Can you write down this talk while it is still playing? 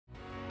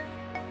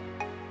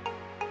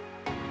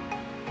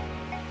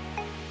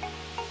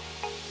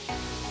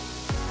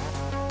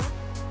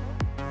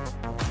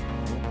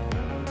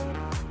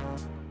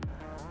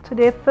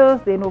Today,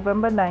 Thursday,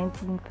 November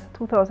 19th,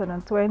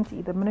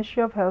 2020, the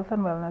Ministry of Health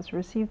and Wellness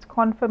received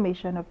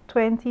confirmation of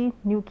 20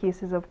 new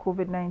cases of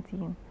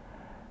COVID-19.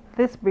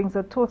 This brings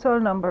the total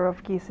number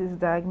of cases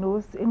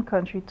diagnosed in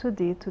country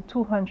today to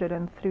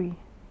 203.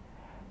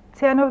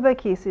 10 of the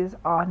cases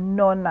are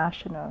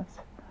non-nationals.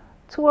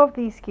 2 of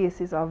these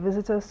cases are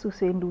visitors to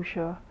Saint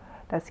Lucia.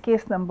 That's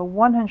case number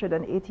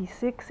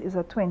 186 is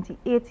a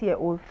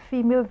 28-year-old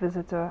female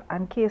visitor,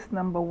 and case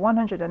number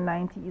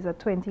 190 is a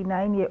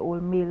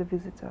 29-year-old male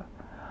visitor.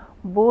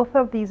 Both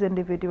of these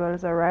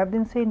individuals arrived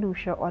in Saint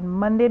Lucia on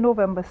Monday,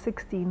 November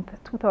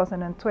 16th,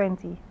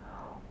 2020.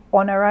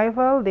 On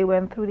arrival, they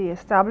went through the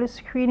established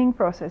screening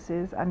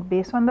processes, and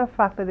based on the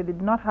fact that they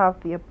did not have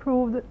the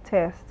approved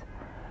test,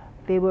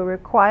 they were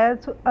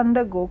required to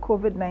undergo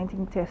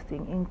COVID-19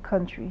 testing in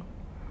country.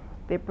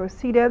 They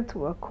proceeded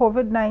to a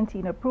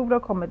COVID-19 approved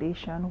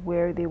accommodation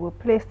where they were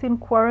placed in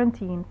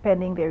quarantine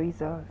pending their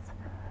results.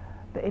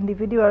 The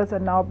individuals are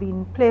now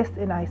being placed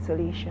in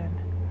isolation.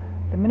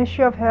 The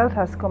Ministry of Health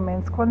has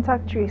commenced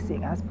contact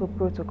tracing as per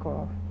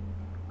protocol.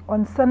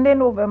 On Sunday,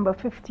 November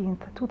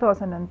 15th,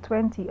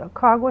 2020, a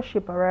cargo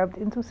ship arrived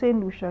into Saint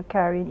Lucia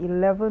carrying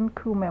 11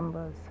 crew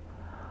members.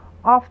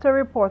 After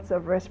reports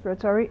of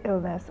respiratory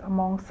illness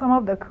among some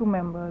of the crew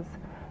members,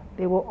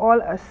 they were all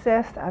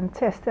assessed and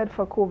tested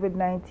for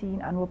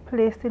COVID-19 and were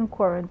placed in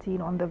quarantine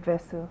on the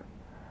vessel.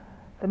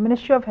 The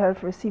Ministry of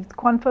Health received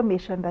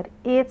confirmation that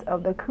 8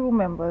 of the crew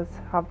members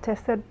have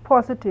tested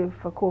positive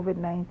for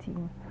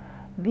COVID-19.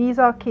 These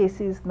are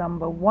cases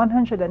number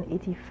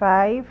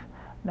 185,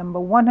 number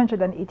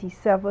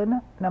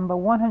 187, number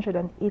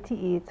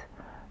 188,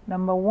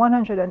 number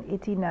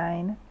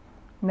 189,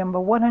 number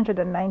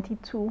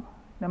 192,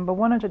 number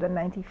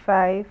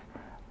 195,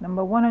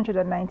 number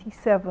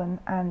 197,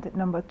 and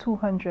number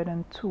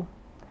 202.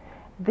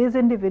 These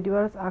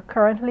individuals are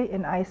currently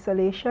in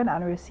isolation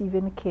and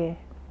receiving care.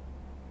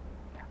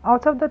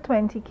 Out of the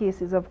 20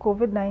 cases of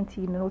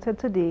COVID-19 noted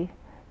today,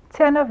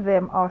 10 of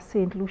them are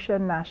Saint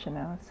Lucian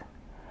nationals.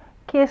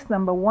 Case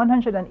number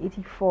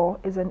 184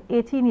 is an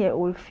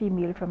 18-year-old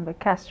female from the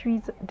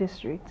Castries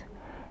district.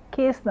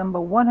 Case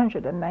number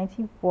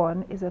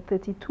 191 is a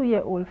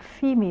 32-year-old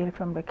female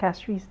from the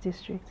Castries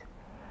district.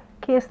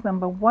 Case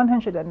number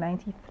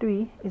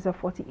 193 is a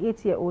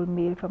 48-year-old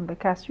male from the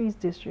Castries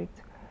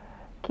district.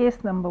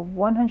 Case number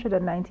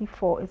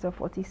 194 is a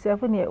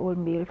 47-year-old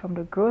male from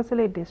the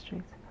Grosley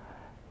district.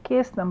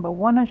 Case number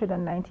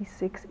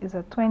 196 is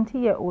a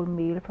 20-year-old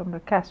male from the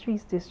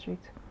Castries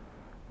district.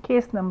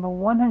 Case number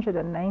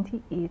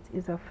 198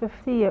 is a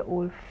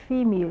 50-year-old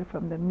female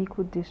from the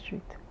Mico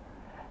district.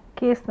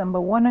 Case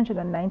number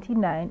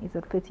 199 is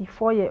a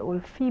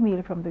 34-year-old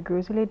female from the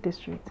Grosley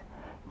district.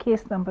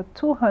 Case number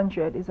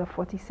 200 is a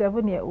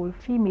 47-year-old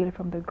female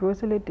from the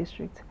Grosley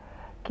district.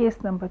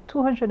 Case number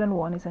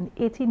 201 is an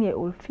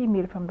 18-year-old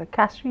female from the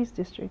Castries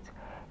district.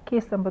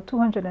 Case number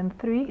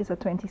 203 is a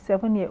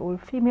 27-year-old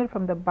female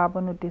from the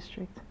Babonneau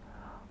district.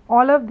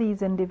 All of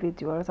these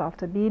individuals,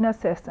 after being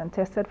assessed and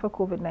tested for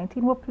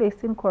COVID-19, were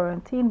placed in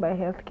quarantine by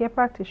healthcare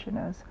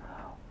practitioners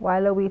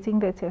while awaiting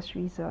their test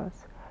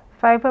results.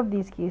 5 of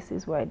these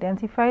cases were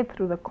identified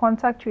through the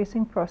contact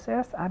tracing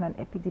process, and an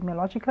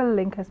epidemiological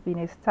link has been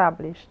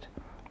established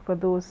for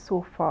those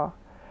so far.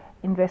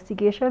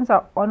 Investigations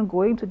are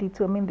ongoing to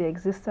determine the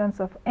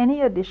existence of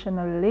any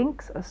additional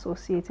links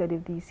associated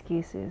with these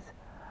cases.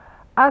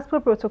 As per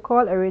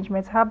protocol,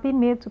 arrangements have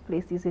been made to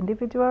place these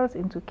individuals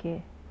into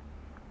care.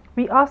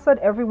 We ask that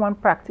everyone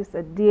practice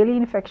the daily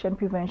infection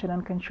prevention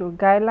and control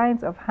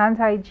guidelines of hand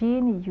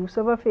hygiene, use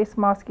of a face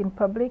mask in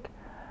public,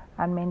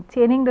 and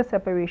maintaining the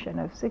separation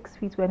of 6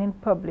 feet when in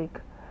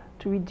public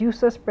to reduce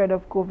the spread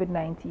of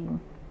COVID-19.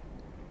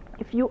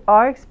 If you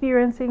are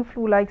experiencing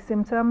flu-like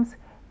symptoms,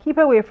 keep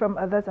away from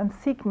others and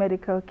seek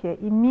medical care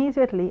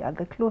immediately at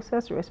the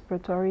closest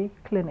respiratory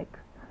clinic.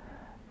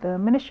 The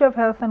Ministry of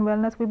Health and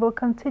Wellness, we will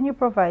continue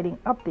providing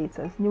updates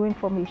as new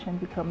information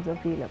becomes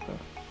available.